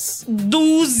 dúzias.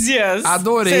 Dúzias!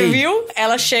 Adorei. Você viu?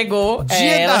 Ela chegou,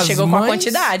 com a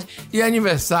quantidade. E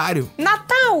aniversário.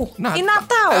 Natal! E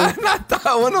Natal?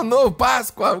 Natal, Ano Novo,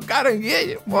 Páscoa, o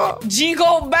caranguejo, pô.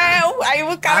 Jingle Bell! Aí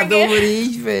o caranguejo. Adorei,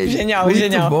 velho. Genial, muito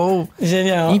genial. Bom.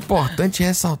 Genial. Importante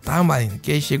ressaltar, Marina,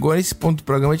 que aí chegou nesse ponto do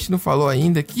programa, a gente não falou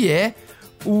ainda, que é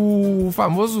o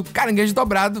famoso caranguejo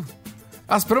dobrado.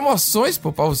 As promoções,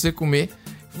 pô, pra você comer.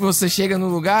 Você chega no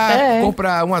lugar,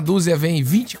 compra uma dúzia, vem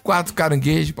 24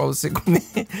 caranguejos pra você comer.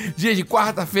 Dia de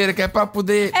quarta-feira, que é pra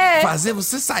poder fazer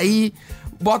você sair.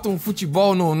 Bota um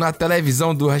futebol na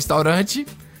televisão do restaurante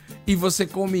e você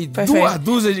come 2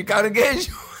 dúzias de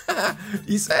caranguejo.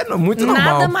 Isso é muito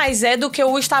normal. Nada mais é do que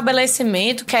o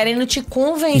estabelecimento querendo te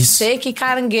convencer que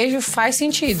caranguejo faz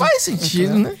sentido. Faz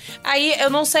sentido, né? Aí, eu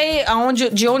não sei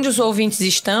de onde os ouvintes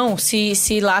estão,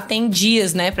 se lá tem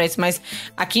dias, né, pra isso. Mas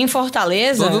aqui em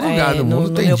Fortaleza, todo lugar do mundo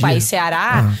no tem meu dia. país,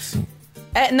 Ceará... sim.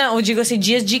 Não, eu digo assim,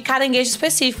 dias de caranguejo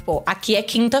específico, pô. Aqui é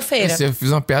quinta-feira. Eu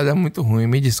fiz uma piada muito ruim,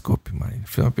 me desculpe, Marina.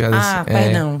 Fiz uma piada assim...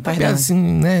 perdão. Uma piada assim,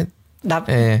 né?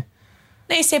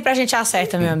 Nem sempre a gente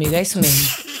acerta, meu amigo, é isso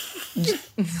mesmo.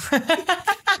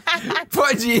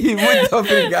 Pode ir, muito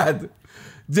obrigado.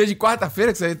 Dia de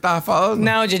quarta-feira que você tava falando?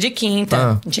 Não, dia de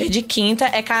quinta. Dia de quinta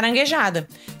é caranguejada.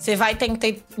 Você vai ter que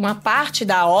ter uma parte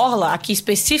da orla, aqui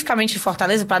especificamente de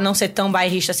Fortaleza, pra não ser tão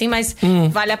bairrista assim, mas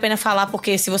vale a pena falar,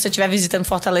 porque se você estiver visitando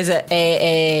Fortaleza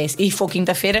e for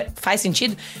quinta-feira, faz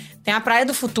sentido. Tem a Praia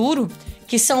do Futuro,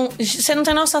 que são... Você não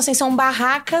tem noção, assim, são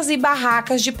barracas e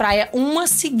barracas de praia, uma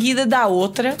seguida da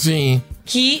outra. Sim.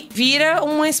 Que vira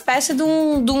uma espécie de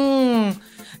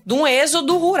um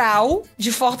êxodo rural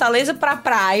de Fortaleza pra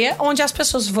praia, onde as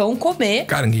pessoas vão comer...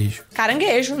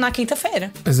 Caranguejo na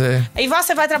quinta-feira. Pois é. E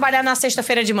você vai trabalhar na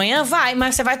sexta-feira de manhã? Vai.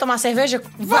 Mas você vai tomar cerveja?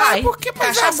 Vai. Porque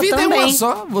a vida também. É uma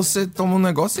só. Você toma um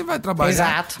negócio e vai trabalhar.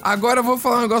 Exato. Agora eu vou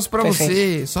falar um negócio pra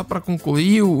você, só pra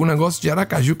concluir o negócio de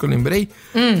Aracaju que eu lembrei.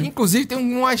 Inclusive tem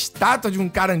uma estátua de um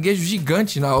caranguejo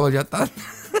gigante na aula de tarde.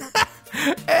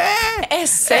 É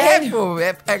sério? Pô,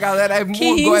 a galera é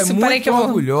muito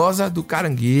orgulhosa do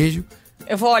caranguejo.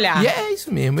 Eu vou olhar. E é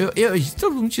isso mesmo.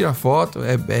 Todo mundo tira foto.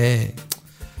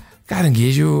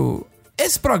 Caranguejo...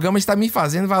 Esse programa está me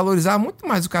fazendo valorizar muito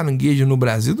mais o caranguejo no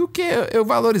Brasil do que eu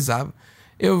valorizava.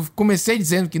 Eu comecei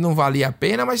dizendo que não valia a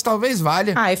pena, mas talvez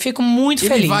valha. Eu fico muito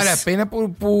feliz. Ele vale a pena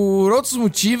por outros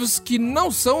motivos que não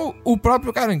são o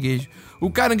próprio caranguejo. O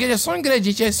caranguejo é só um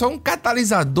ingrediente, é só um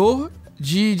catalisador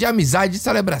de amizade, de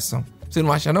celebração. Você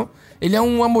não acha, não? Ele é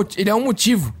um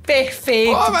motivo.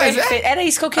 Perfeito, perfeito. Era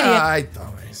isso que eu queria.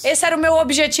 Então. Esse era o meu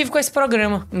objetivo com esse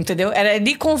programa, entendeu? Era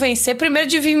de convencer, primeiro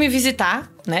de vir me visitar,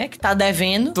 né? Que tá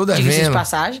devendo. Tô devendo. Diga-se de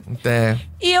passagem.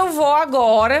 E eu vou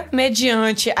agora,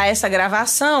 mediante a essa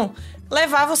gravação,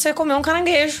 levar você a comer um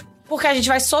caranguejo. Porque a gente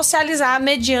vai socializar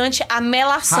mediante a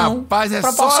melação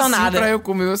proporcionada. Só assim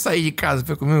pra eu sair de casa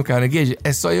pra eu comer um caranguejo.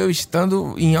 É só eu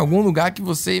estando em algum lugar que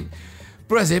você...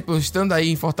 Por exemplo, estando aí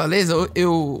em Fortaleza,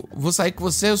 eu vou sair com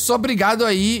você, eu sou obrigado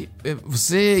a ir,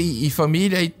 você e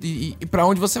família, e pra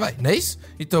onde você vai, não é isso?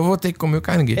 Então eu vou ter que comer o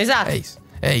caranguejo. Exato.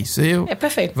 É isso. É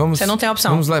perfeito. Você não tem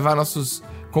opção. Vamos levar nossos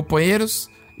companheiros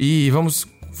e vamos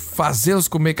fazê-los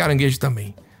comer caranguejo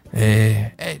também.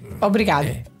 Obrigado.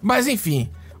 Mas enfim,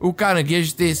 o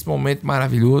caranguejo tem esse momento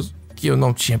maravilhoso que eu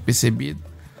não tinha percebido,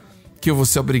 que eu vou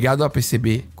ser obrigado a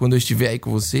perceber quando eu estiver aí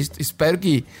com vocês. Espero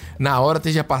que na hora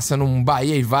esteja passando um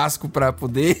Bahia e Vasco pra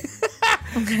poder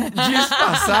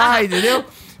disfarçar, entendeu?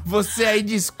 Você aí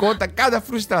desconta cada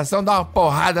frustração, dá uma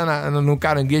porrada no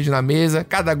caranguejo na mesa,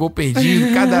 cada gol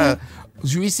perdido, cada... O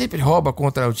juiz sempre rouba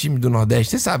contra o time do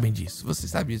Nordeste, vocês sabem disso,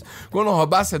 Quando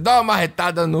roubar, você dá uma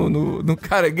marretada no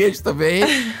caranguejo também.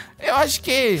 Eu acho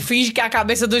que... Finge que é a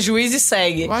cabeça do juiz e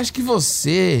segue. Eu acho que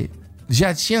você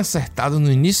já tinha acertado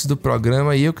no início do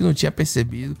programa e eu que não tinha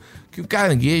percebido que o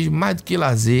caranguejo, mais do que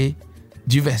lazer,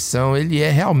 diversão, ele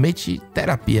é realmente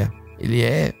terapia. Ele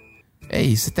é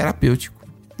isso, é terapêutico.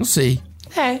 Não sei.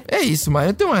 É isso, mas eu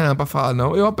não tenho mais nada pra falar,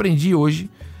 não. Eu aprendi hoje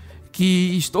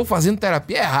que estou fazendo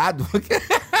terapia errado.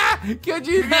 Que eu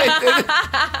devia, entendeu?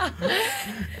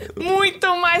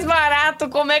 Muito mais barato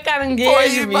comer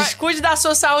caranguejo, bicho. Cuide da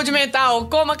sua saúde mental,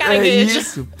 coma caranguejo. É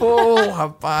isso. Pô,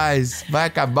 rapaz. Vai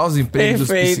acabar os empregos dos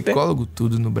psicólogos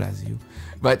tudo no Brasil.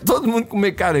 Vai todo mundo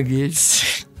comer caranguejo.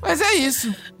 Mas é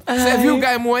isso. Você viu o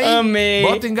Gaimu aí? Amei.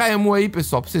 Bota em Gaimu aí,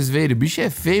 pessoal, pra vocês verem. O bicho é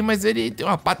feio, mas ele tem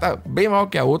uma pata bem maior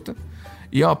que a outra.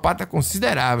 E é uma pata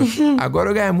considerável.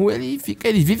 Agora o Gaimu, ele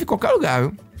vive em qualquer lugar,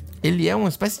 viu? Ele é uma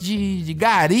espécie de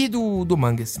gari do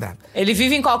manga, esse dado. Ele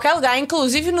vive em qualquer lugar,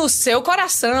 inclusive no seu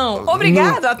coração.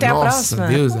 Obrigado, até a próxima.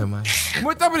 Nossa, Deus é mais.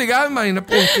 Muito obrigado, Marina,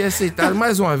 por ter aceitado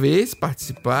mais uma vez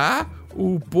participar.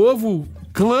 O povo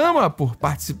clama por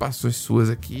participações suas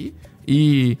aqui.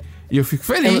 E eu fico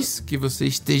feliz que você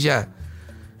esteja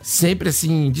sempre,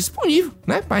 assim, disponível,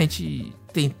 né? Pra gente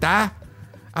tentar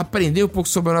aprender um pouco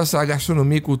sobre a nossa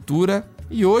gastronomia e cultura.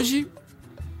 E hoje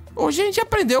a gente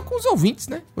aprendeu com os ouvintes,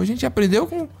 né? Hoje a gente aprendeu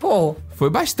com... Pô, foi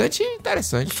bastante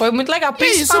interessante. Foi muito legal,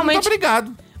 principalmente... Isso, muito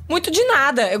obrigado. Muito de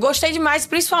nada. Eu gostei demais,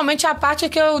 principalmente a parte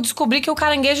que eu descobri que o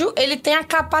caranguejo, ele tem a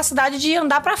capacidade de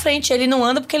andar pra frente. Ele não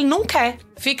anda porque ele não quer.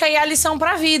 Fica aí a lição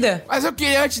pra vida. Mas eu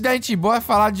queria, antes da gente ir embora,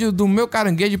 falar do meu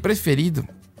caranguejo preferido,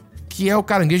 que é o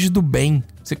caranguejo do bem.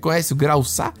 Você conhece o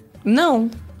grauçá? Não.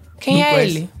 Quem não é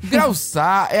conhece? ele?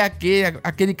 Grauçá é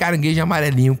aquele caranguejo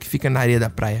amarelinho que fica na areia da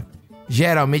praia.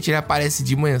 Geralmente ele aparece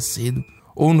de manhã cedo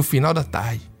ou no final da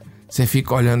tarde. Você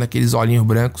fica olhando aqueles olhinhos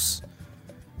brancos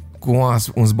com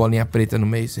uns bolinhas pretas no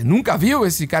meio. Você nunca viu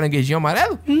esse caranguejinho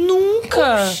amarelo?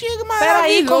 Nunca! Chega,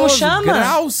 Peraí, como chama?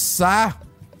 Grauçá.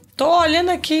 Tô olhando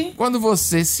aqui. Quando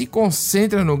você se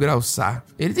concentra no grauçá,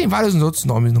 ele tem vários outros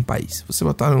nomes no país. Se você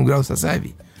botar no grauçá, você vai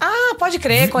ver. Ah, pode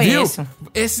crer, conheço.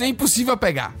 Esse é impossível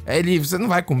pegar. Você não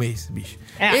vai comer esse bicho.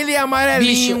 Ele é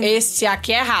amarelinho. Bicho, esse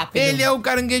aqui é rápido. Ele é o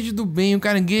caranguejo do bem, o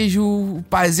caranguejo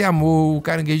paz e amor, o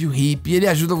caranguejo hippie. Ele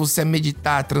ajuda você a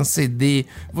meditar, a transcender.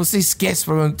 Você esquece o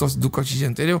problema do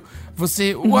cotidiano, entendeu?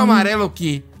 O amarelo é o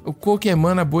quê? O cor que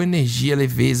emana boa energia,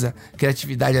 leveza,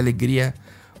 criatividade, alegria.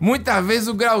 Muitas vezes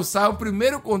o grauçá é o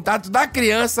primeiro contato da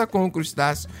criança com o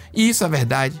crustáceo. E isso é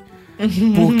verdade.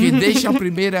 Porque deixa a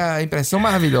primeira impressão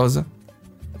maravilhosa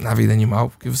na vida animal.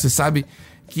 Porque você sabe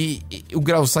que o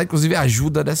grauçá, inclusive,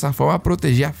 ajuda dessa forma a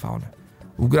proteger a fauna.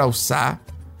 O grauçá...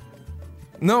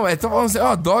 Não, eu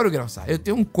adoro o grauçá. Eu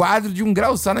tenho um quadro de um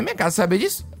grauçá na minha casa, sabe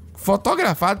disso?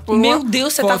 Fotografado por Meu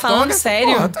Deus, você tá falando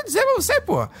sério? Porra, eu tô dizendo pra você,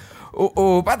 pô.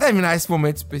 Pra terminar esse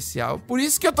momento especial, por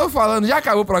isso que eu tô falando, já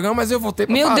acabou o programa, mas eu voltei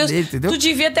pra falar dele, entendeu? Tu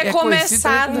devia ter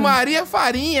começado. Com Maria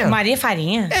Farinha. Maria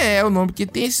Farinha? É o nome, que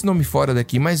tem esse nome fora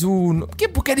daqui, mas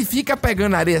porque ele fica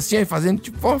pegando areia assim e fazendo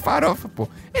tipo uma farofa, pô.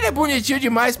 Ele é bonitinho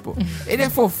demais, pô. Ele é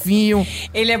fofinho.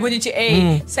 Ele é bonitinho.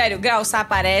 Ei, sério, Grauçá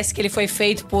parece que ele foi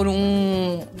feito por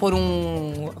um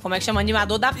como é que chama?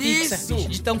 Animador da Pixar. Isso.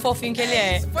 De tão fofinho que ele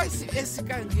é. Esse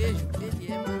caranguejo,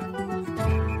 ele é